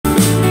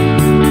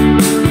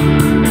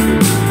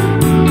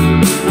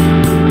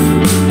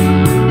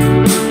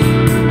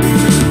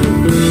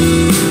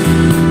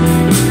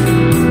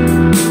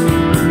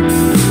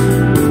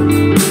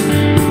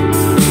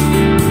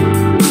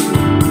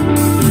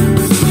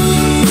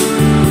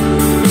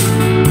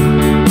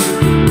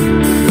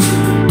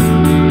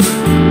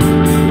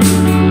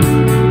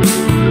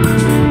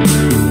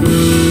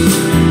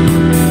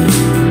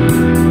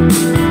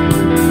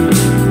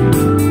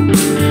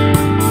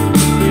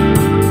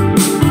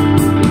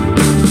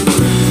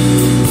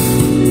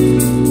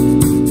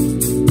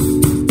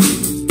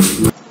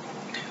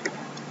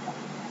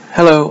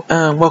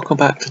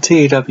welcome back to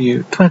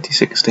TEW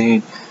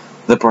 2016,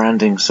 the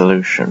branding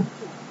solution.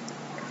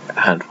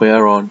 And we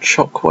are on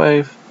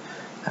Shockwave,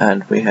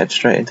 and we head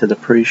straight into the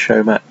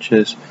pre-show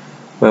matches,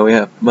 where we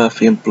have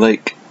Murphy and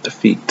Blake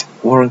defeat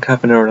Warren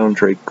Kavanagh and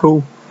Andre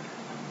Cool.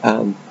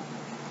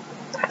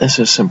 This is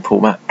a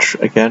simple match.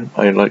 Again,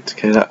 I like to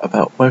say that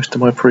about most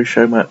of my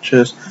pre-show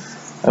matches.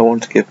 I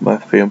want to give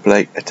Murphy and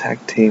Blake a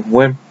tag team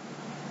win.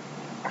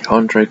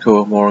 Andre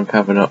Cool and Warren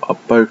Kavanagh are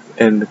both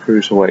in the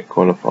Cruiserweight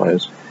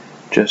qualifiers,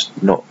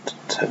 just not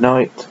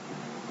tonight.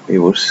 We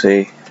will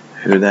see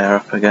who they're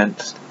up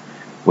against.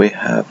 We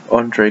have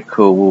Andre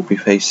Cool will be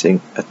facing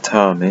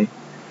Atami,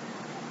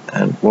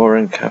 and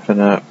Warren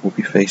Kavanagh will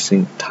be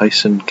facing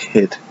Tyson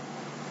Kidd.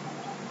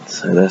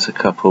 So there's a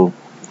couple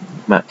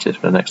matches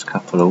for the next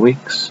couple of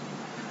weeks.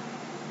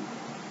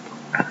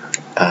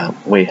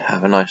 We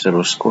have a nice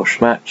little squash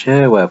match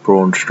here where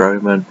Braun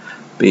Strowman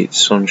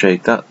beats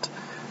Sanjay Dutt.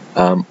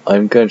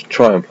 I'm going to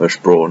try and push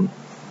Braun,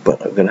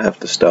 but I'm going to have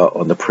to start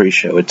on the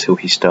pre-show until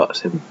he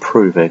starts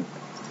improving,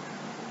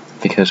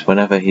 because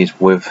whenever he's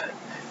with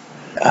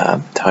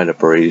Tyler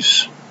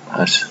Breeze,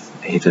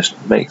 he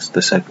just makes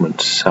the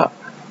segments suck.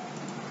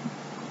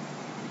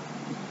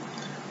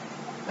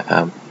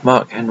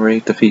 Mark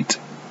Henry defeats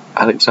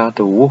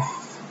Alexander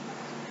Wolf.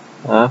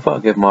 I thought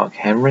I'd give Mark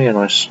Henry a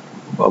nice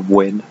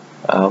win.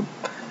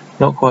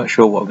 Not quite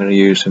sure what I'm going to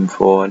use him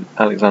for, and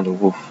Alexander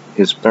Wolf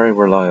is very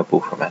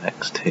reliable from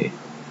NXT.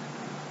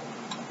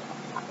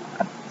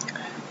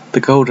 The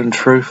Golden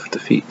Truth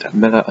defeat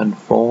Miller and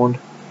Vaughn.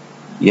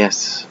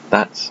 Yes,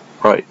 that's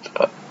right.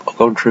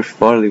 Golden Truth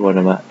finally won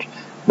a match.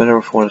 Miller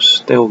and Vaughn are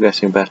still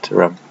getting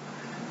better.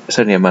 It's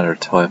only a matter of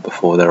time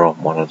before they're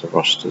on one of the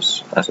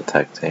rosters as a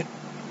tag team.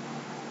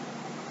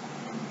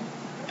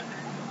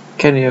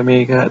 Kenny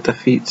Omega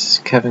defeats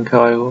Kevin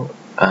Kyle.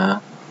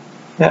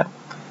 Yeah,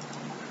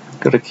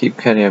 got to keep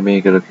Kenny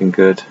Omega looking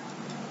good.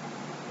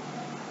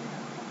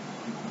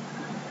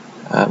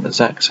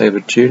 Zack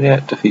Sabre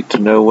Jr. defeats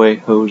No Way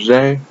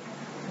Jose,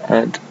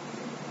 and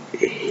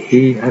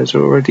he has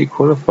already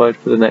qualified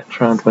for the next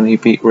round when he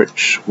beat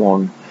Rich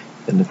Swann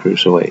in the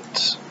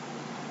Cruiserweights.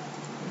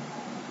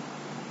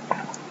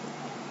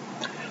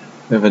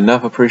 We have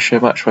another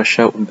pre-show match where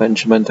Shelton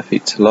Benjamin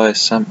defeats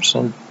Elias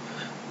Sampson.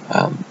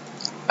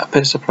 A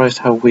bit surprised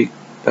how weak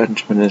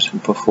Benjamin is in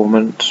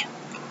performance.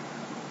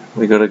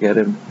 We got to get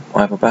him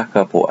either back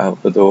up or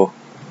out the door.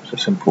 It's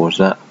as simple as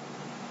that.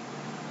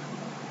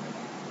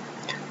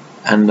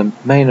 And the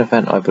main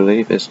event, I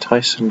believe, is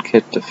Tyson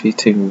Kidd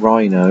defeating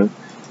Rhino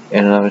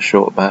in another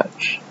short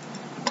match.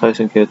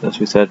 Tyson Kidd, as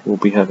we said, will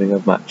be having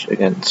a match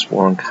against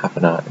Warren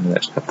Kavanagh in the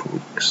next couple of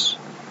weeks.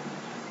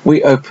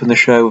 We open the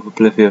show with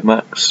Oblivion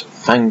Maxx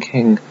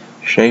thanking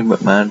Shane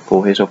McMahon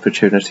for his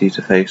opportunity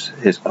to face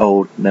his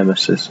old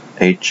nemesis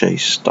AJ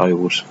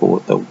Styles for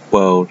the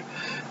World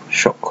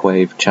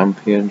Shockwave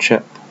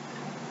Championship.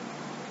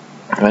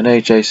 When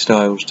AJ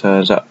Styles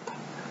turns up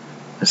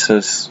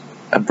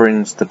and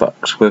brings the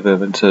Bucks with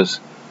him and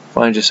says,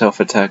 "Find yourself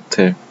a tag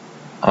team,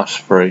 us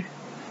three,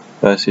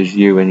 versus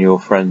you and your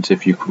friends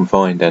if you can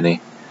find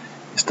any."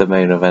 It's the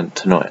main event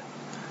tonight.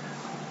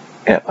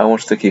 Yeah, I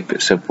wanted to keep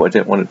it simple. I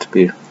didn't want it to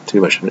be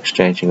too much of an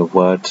exchanging of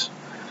words.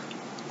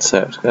 So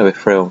it's going to be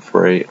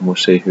 3-on-3, and we'll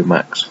see who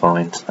Maxx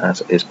finds as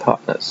his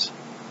partners.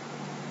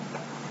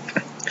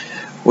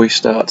 We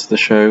start the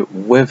show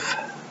with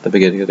the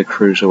beginning of the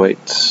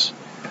Cruiserweights.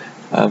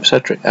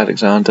 Cedric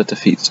Alexander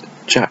defeats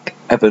Jack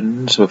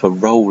Evans with a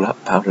roll-up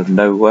out of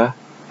nowhere.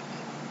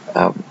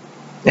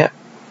 Yeah,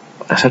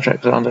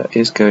 Cedric Alexander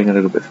is going a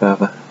little bit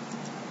further.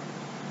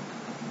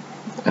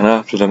 And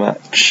after the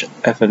match,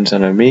 Evans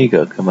and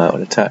Omega come out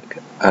and attack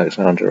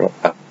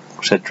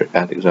Cedric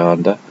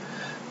Alexander.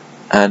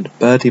 And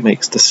Birdie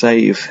makes the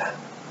save.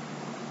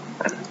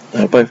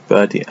 Both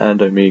Birdie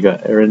and Omega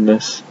are in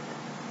this.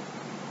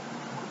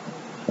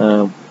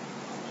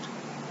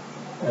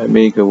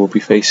 Omega will be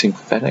facing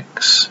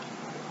Phoenix,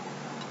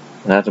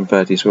 and Adam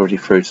Birdie's already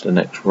through to the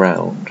next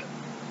round.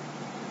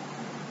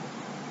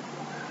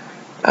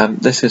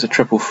 This is a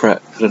triple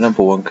threat for the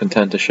 #1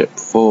 contendership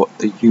for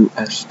the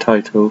US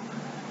title.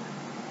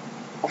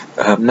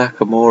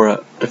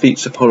 Nakamura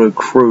defeats Apollo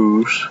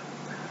Crews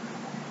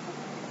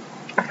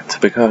to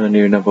become the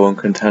new #1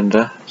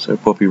 contender, so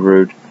Bobby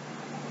Roode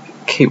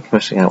keeps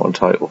missing out on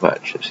title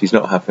matches. He's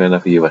not having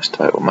another US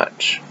title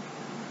match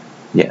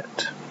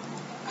yet.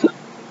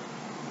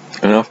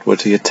 And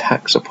afterwards he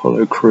attacks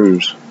Apollo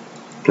Crews,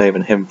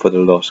 blaming him for the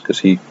loss because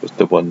he was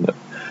the one that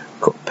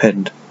got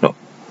pinned, not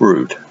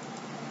Roode.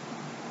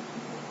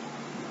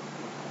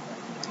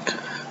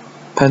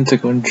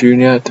 Pentagon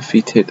Jr.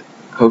 defeated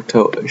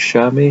Koto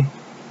Ishami.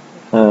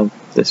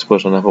 This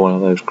was another one of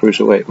those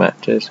Cruiserweight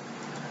matches.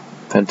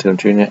 Pentagon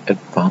Jr.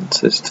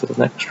 advances to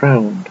the next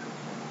round.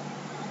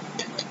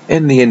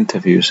 In the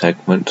interview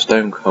segment,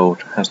 Stone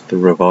Cold has the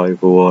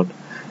Revival on,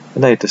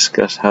 and they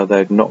discuss how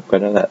they're not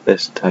going to let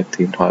this tag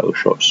team title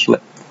shot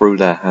slip through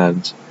their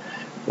hands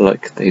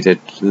like they did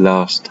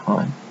last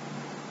time.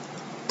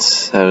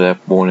 So they're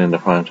warning the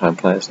primetime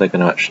players they're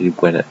going to actually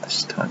win it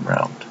this time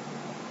round.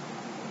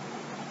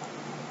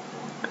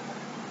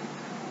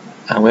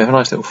 And we have a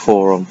nice little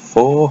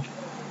 4-on-4.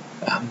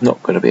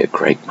 Not going to be a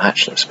great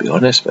match, let's be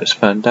honest, but it's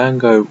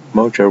Fandango,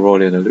 Mojo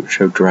Rawley and the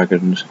Lucho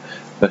Dragons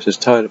versus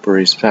Tyler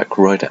Breeze, Zack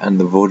Ryder and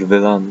the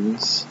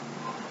Vaudevillains.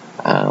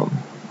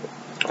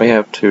 We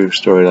have two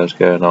storylines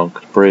going on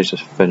because Breeze is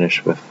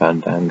finished with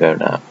Fandango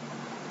now.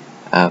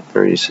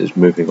 Breeze is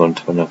moving on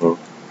to another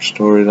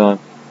storyline.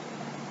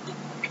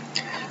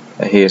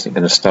 He isn't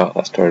going to start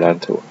that storyline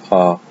until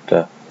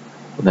after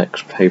the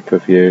next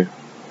pay-per-view,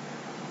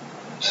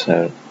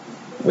 so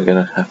we're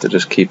going to have to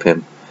just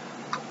keeping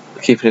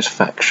his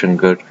faction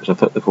good, because I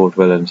put the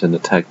Vaudevillains in the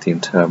tag team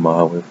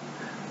turmoil with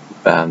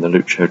the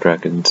Lucho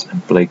Dragons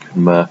and Blake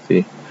and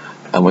Murphy,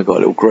 and we've got a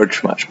little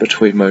grudge match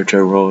between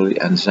Mojo Rawley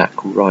and Zack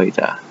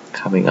Ryder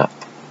coming up.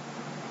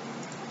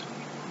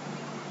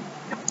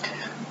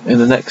 In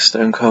the next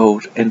Stone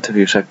Cold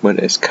interview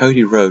segment is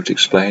Cody Rhodes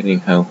explaining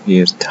how he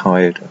is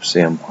tired of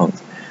CM Punk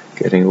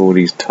getting all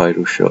these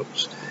title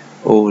shots,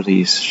 all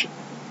these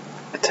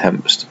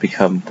attempts to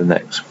become the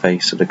next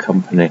face of the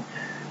company,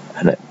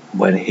 and that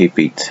when he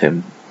beats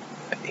him,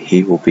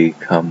 he will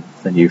become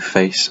the new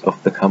face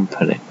of the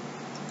company.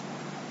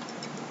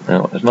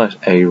 Now, it's a nice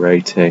A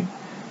rating.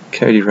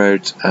 Cody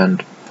Rhodes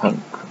and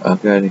Punk are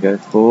going to go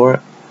for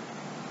it.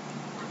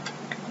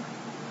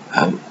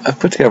 I've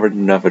put together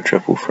another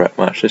triple threat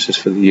match. This is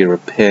for the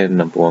European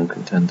 #1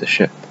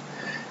 contendership.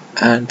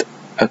 And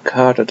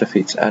Okada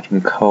defeats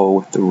Adam Cole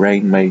with the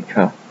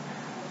Rainmaker.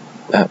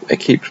 It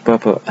keeps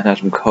Bubba and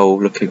Adam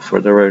Cole looking for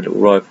their own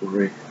little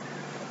rivalry.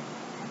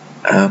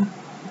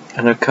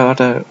 And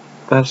Okada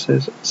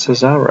versus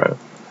Cesaro.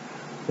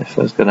 If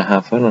that's going to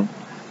happen, and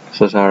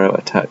Cesaro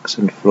attacks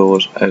and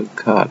floors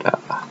Okada.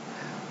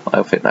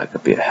 I think that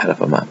could be a hell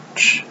of a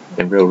match.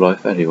 In real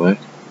life anyway.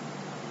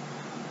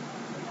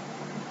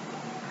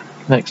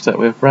 Next up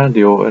we have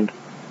Randy Orton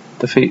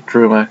defeat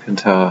Drew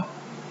McIntyre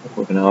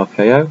with an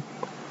RKO.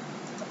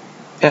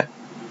 Yeah,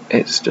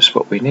 it's just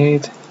what we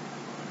need.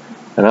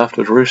 And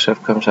afterwards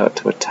Rusev comes out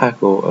to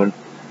attack Orton,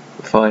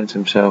 but finds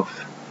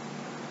himself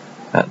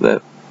at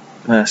the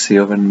mercy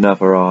of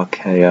another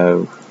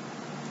RKO.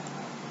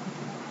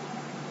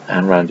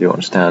 And Randy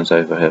Orton stands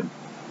over him,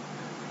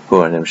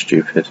 calling him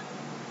stupid,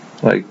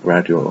 like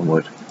Randy Orton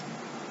would.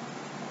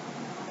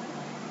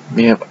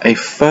 We have a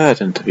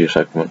third interview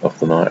segment of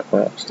the night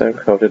where Stone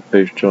Cold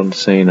interviews John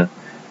Cena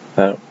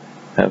about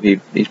how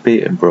he's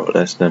beaten Brock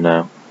Lesnar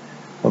now.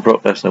 And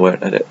Brock Lesnar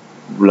won't let it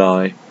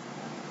lie.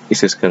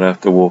 He's just going to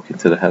have to walk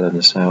into the Hell in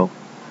a Cell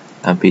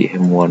and beat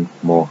him one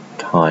more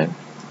time.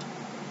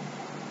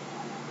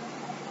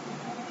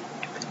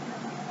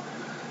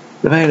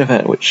 The main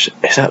event, which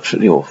is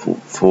absolutely awful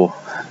for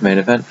main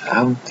event,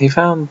 he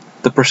found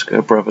the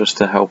Briscoe brothers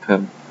to help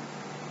him.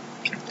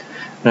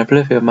 And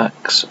Oblivion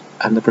Maxx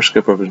and the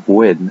Briscoe brothers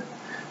win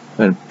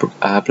when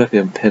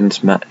Oblivion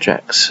pins Matt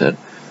Jackson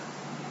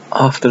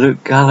after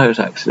Luke Gallows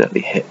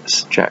accidentally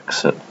hits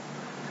Jackson.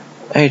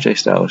 AJ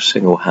Styles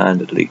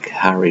single-handedly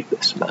carried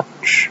this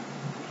match.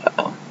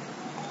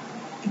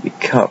 You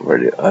can't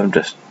really. I'm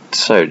just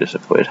so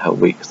disappointed how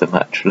weak the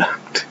match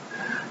looked.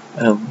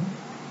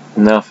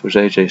 And afterwards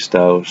AJ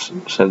Styles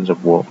sends a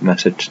warp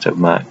message to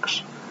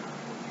Maxx.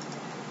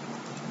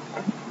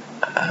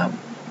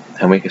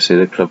 And we can see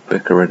the club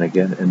bickering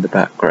again in the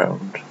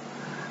background.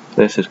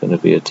 This is going to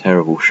be a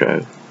terrible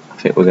show. I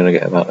think we're going to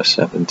get about a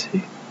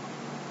 70.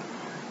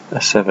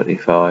 A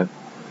 75.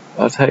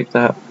 I'll take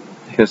that,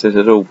 because this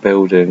is all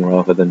building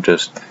rather than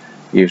just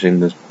using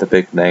the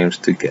big names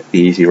to get the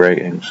easy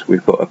ratings.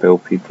 We've got to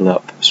build people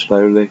up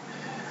slowly.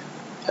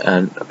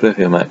 And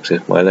Oblivion Maxx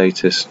is my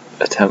latest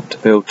attempt to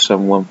build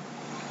someone.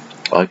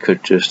 I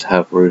could just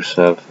have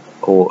Rusev,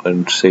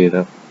 Orton,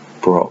 Cena,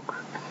 Brock,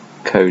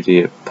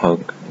 Cody,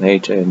 Punk and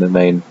AJ in the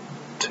main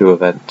two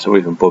events, or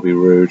even Bobby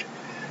Roode,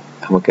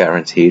 and we're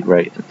guaranteed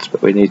ratings,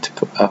 but we need to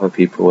put other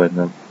people in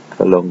them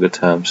for longer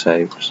term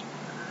saves.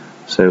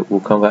 So we'll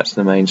come back to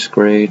the main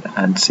screen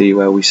and see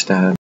where we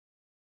stand.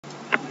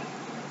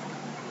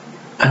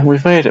 And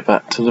we've made it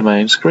back to the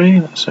main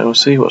screen, so we'll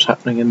see what's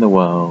happening in the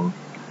world.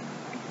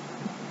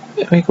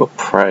 We got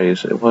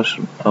praise, it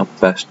wasn't our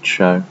best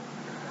show.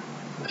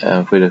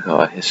 If we look at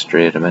our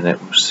history in a minute,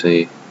 we'll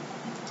see.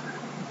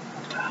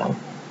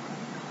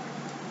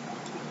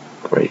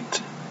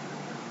 Great.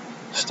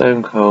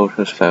 Stone Cold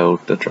has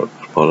failed the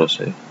drugs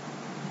policy.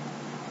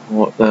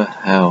 What the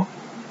hell?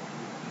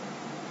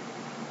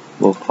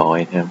 We'll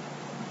fine him.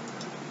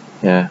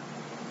 Yeah.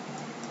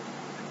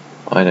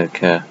 I don't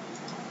care.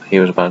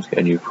 He was about to get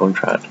a new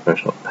contract for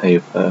his not pay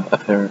per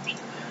appearance.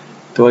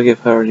 Do I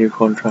give her a new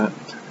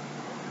contract?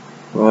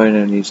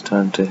 Rhino needs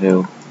time to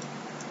heal.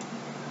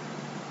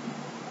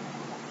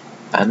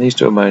 And these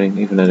two are moaning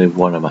even though they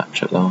won a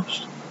match at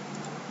last.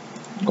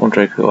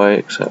 Andre who I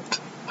accept.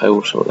 I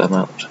will sort them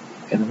out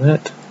in a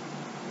minute.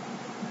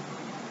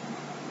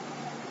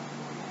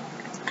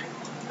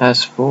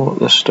 As for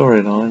the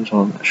storylines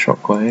on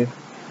Shockwave,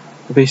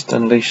 the Beast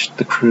unleashed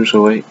the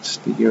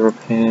Cruiserweights, the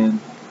European.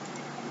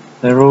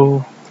 They're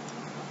all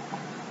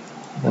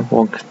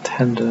 #1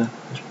 contender.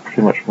 Is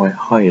pretty much my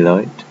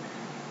highlight.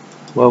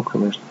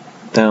 Welcome is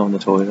down the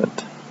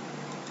toilet.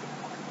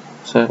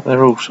 So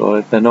they're all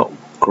solid, they're not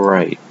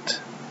great.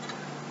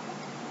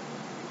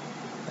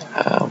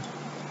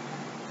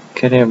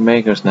 Kenny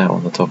Omega's now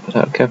on the top of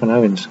that. Kevin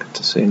Owens, good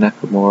to see.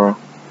 Nakamura.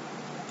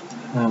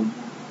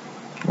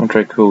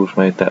 Andre Cool's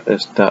made that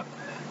list up.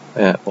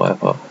 Yeah,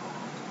 whatever.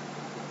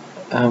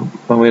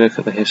 When we look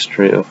at the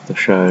history of the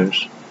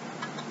shows,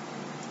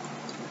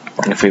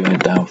 if we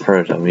went down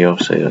through them, you'll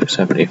see like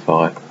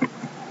 75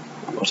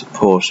 was a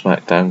poor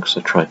SmackDown because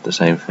I tried the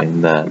same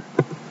thing there.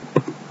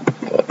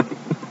 But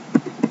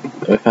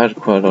we've had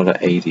quite a lot of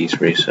 80s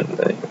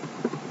recently,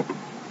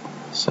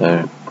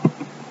 so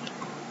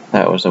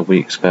that was a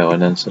weak spell,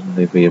 and then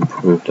suddenly we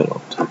improved a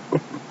lot.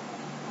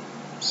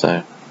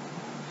 So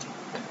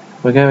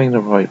we're going the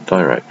right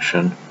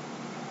direction.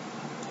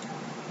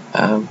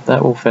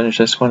 That will finish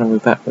this one, and we're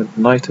back with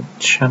Night of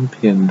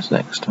Champions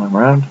next time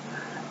around.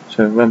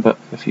 So remember,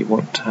 if you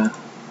want to,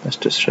 let's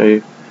just show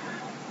you.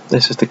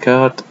 This is the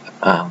card.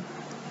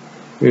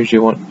 Who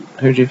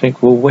do you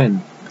think will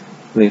win?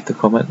 Leave the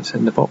comments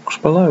in the box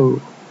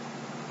below.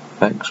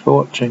 Thanks for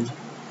watching.